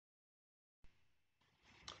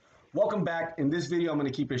Welcome back. In this video, I'm going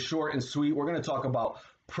to keep it short and sweet. We're going to talk about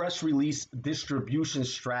press release distribution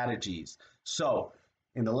strategies. So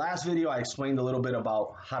in the last video, I explained a little bit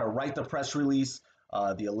about how to write the press release,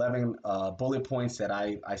 the 11 bullet points that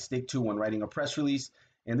I stick to when writing a press release.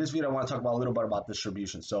 In this video, I want to talk about a little bit about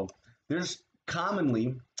distribution. So there's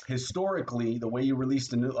commonly, historically, the way you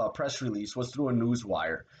released a press release was through a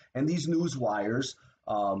newswire. And these newswires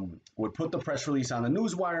would put the press release on the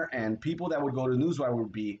newswire, and people that would go to the newswire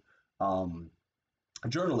would be a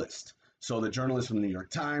journalist. So the journalist from the New York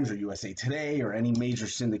Times or USA Today or any major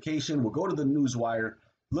syndication will go to the newswire,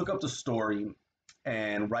 look up the story,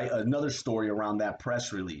 and write another story around that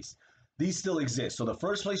press release. These still exist. So the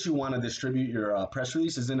first place you want to distribute your press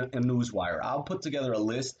release is in a newswire. I'll put together a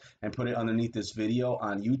list and put it underneath this video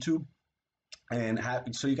on YouTube, and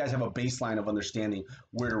so you guys have a baseline of understanding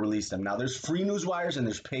where to release them. Now, there's free newswires and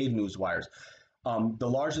there's paid newswires. The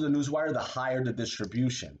larger the newswire, the higher the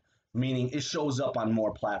distribution, meaning it shows up on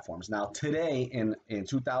more platforms. Now, today in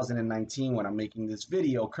 2019, when I'm making this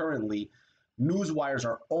video currently, newswires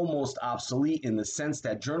are almost obsolete in the sense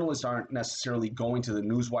that journalists aren't necessarily going to the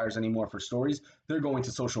newswires anymore for stories. They're going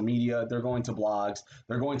to social media, they're going to blogs,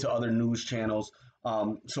 they're going to other news channels.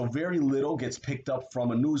 So very little gets picked up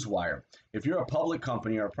from a newswire. If you're a public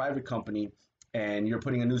company or a private company and you're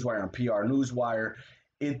putting a newswire on PR Newswire,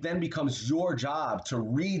 it then becomes your job to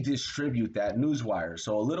redistribute that newswire.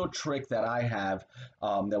 So a little trick that I have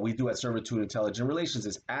that we do at Servitude Intelligent Relations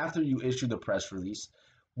is after you issue the press release,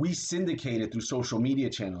 we syndicate it through social media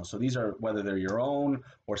channels. So these are, whether they're your own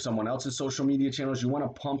or someone else's social media channels, you want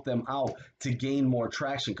to pump them out to gain more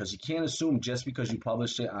traction, because you can't assume just because you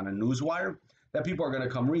published it on a newswire that people are going to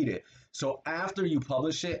come read it. So after you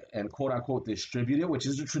publish it and quote unquote distribute it, which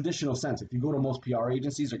is the traditional sense, if you go to most PR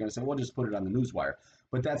agencies, they're going to say, well, just put it on the newswire.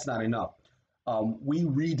 But that's not enough. We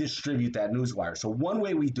redistribute that newswire. So one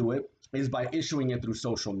way we do it is by issuing it through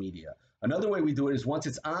social media. Another way we do it is once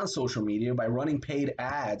it's on social media by running paid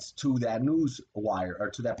ads to that newswire, or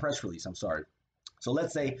to that press release, I'm sorry. So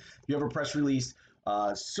let's say you have a press release,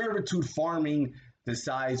 Servitude Farming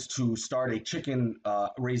decides to start a chicken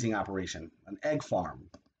raising operation, an egg farm.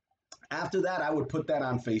 After that, I would put that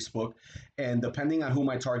on Facebook, and depending on who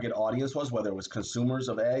my target audience was, whether it was consumers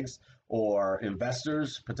of eggs or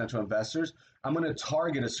investors, potential investors, I'm going to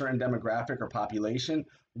target a certain demographic or population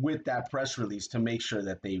with that press release to make sure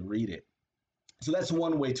that they read it. So that's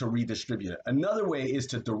one way to redistribute it. Another way is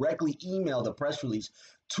to directly email the press release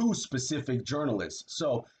to specific journalists.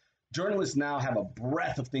 So journalists now have a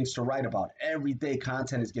breadth of things to write about. Every day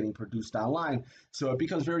content is getting produced online. So it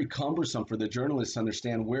becomes very cumbersome for the journalists to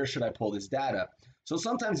understand, where should I pull this data? So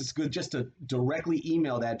sometimes it's good just to directly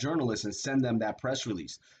email that journalist and send them that press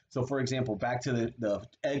release. So for example, back to the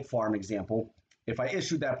egg farm example, if I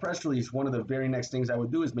issued that press release, one of the very next things I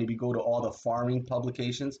would do is maybe go to all the farming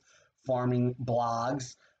publications, farming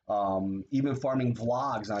blogs, even farming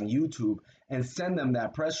vlogs on YouTube, and send them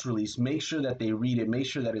that press release. Make sure that they read it, make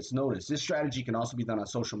sure that it's noticed. This strategy can also be done on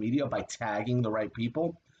social media by tagging the right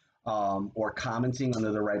people, or commenting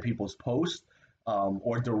under the right people's posts,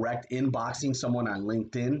 or direct inboxing someone on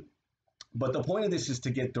LinkedIn. But the point of this is to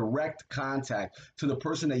get direct contact to the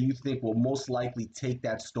person that you think will most likely take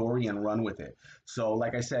that story and run with it. So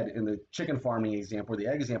like I said, in the chicken farming example, or the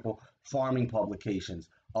egg example, farming publications,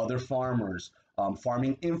 other farmers,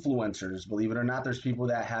 farming influencers. Believe it or not, there's people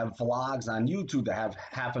that have vlogs on YouTube that have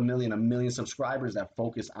 500,000, 1 million subscribers that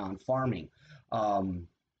focus on farming.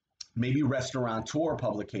 Maybe restaurateur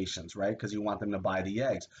publications, right? Because you want them to buy the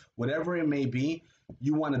eggs. Whatever it may be,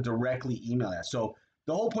 you want to directly email that. So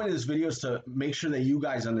the whole point of this video is to make sure that you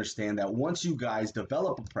guys understand that once you guys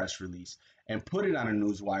develop a press release and put it on a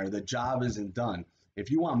newswire, the job isn't done. If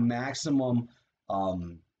you want maximum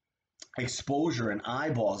exposure and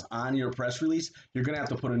eyeballs on your press release, you're going to have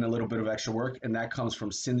to put in a little bit of extra work, and that comes from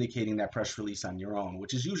syndicating that press release on your own,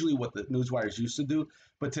 which is usually what the newswires used to do.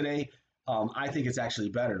 But today, I think it's actually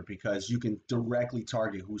better because you can directly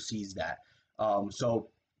target who sees that. So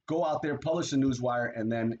go out there, publish a newswire,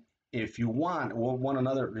 and then if you want,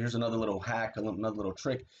 here's another little hack, another little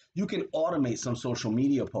trick. You can automate some social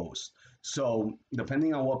media posts. So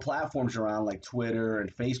depending on what platforms you're on, like Twitter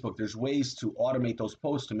and Facebook, there's ways to automate those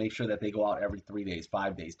posts to make sure that they go out every 3 days,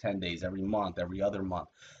 5 days, 10 days, every month, every other month.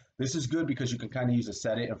 This is good because you can kind of use a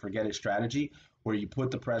set it and forget it strategy, where you put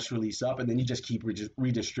the press release up and then you just keep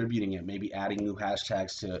redistributing it, maybe adding new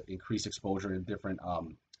hashtags to increase exposure in different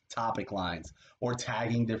topic lines, or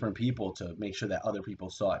tagging different people to make sure that other people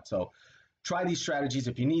saw it. So try these strategies.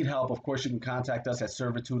 If you need help, of course, you can contact us at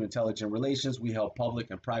Servitude Intelligent Relations. We help public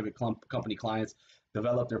and private company clients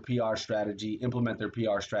develop their PR strategy, implement their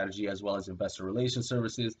PR strategy, as well as investor relations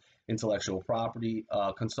services, intellectual property,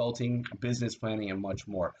 consulting, business planning, and much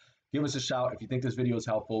more. Give us a shout. If you think this video is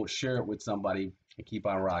helpful, share it with somebody, and keep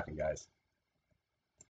on rocking, guys.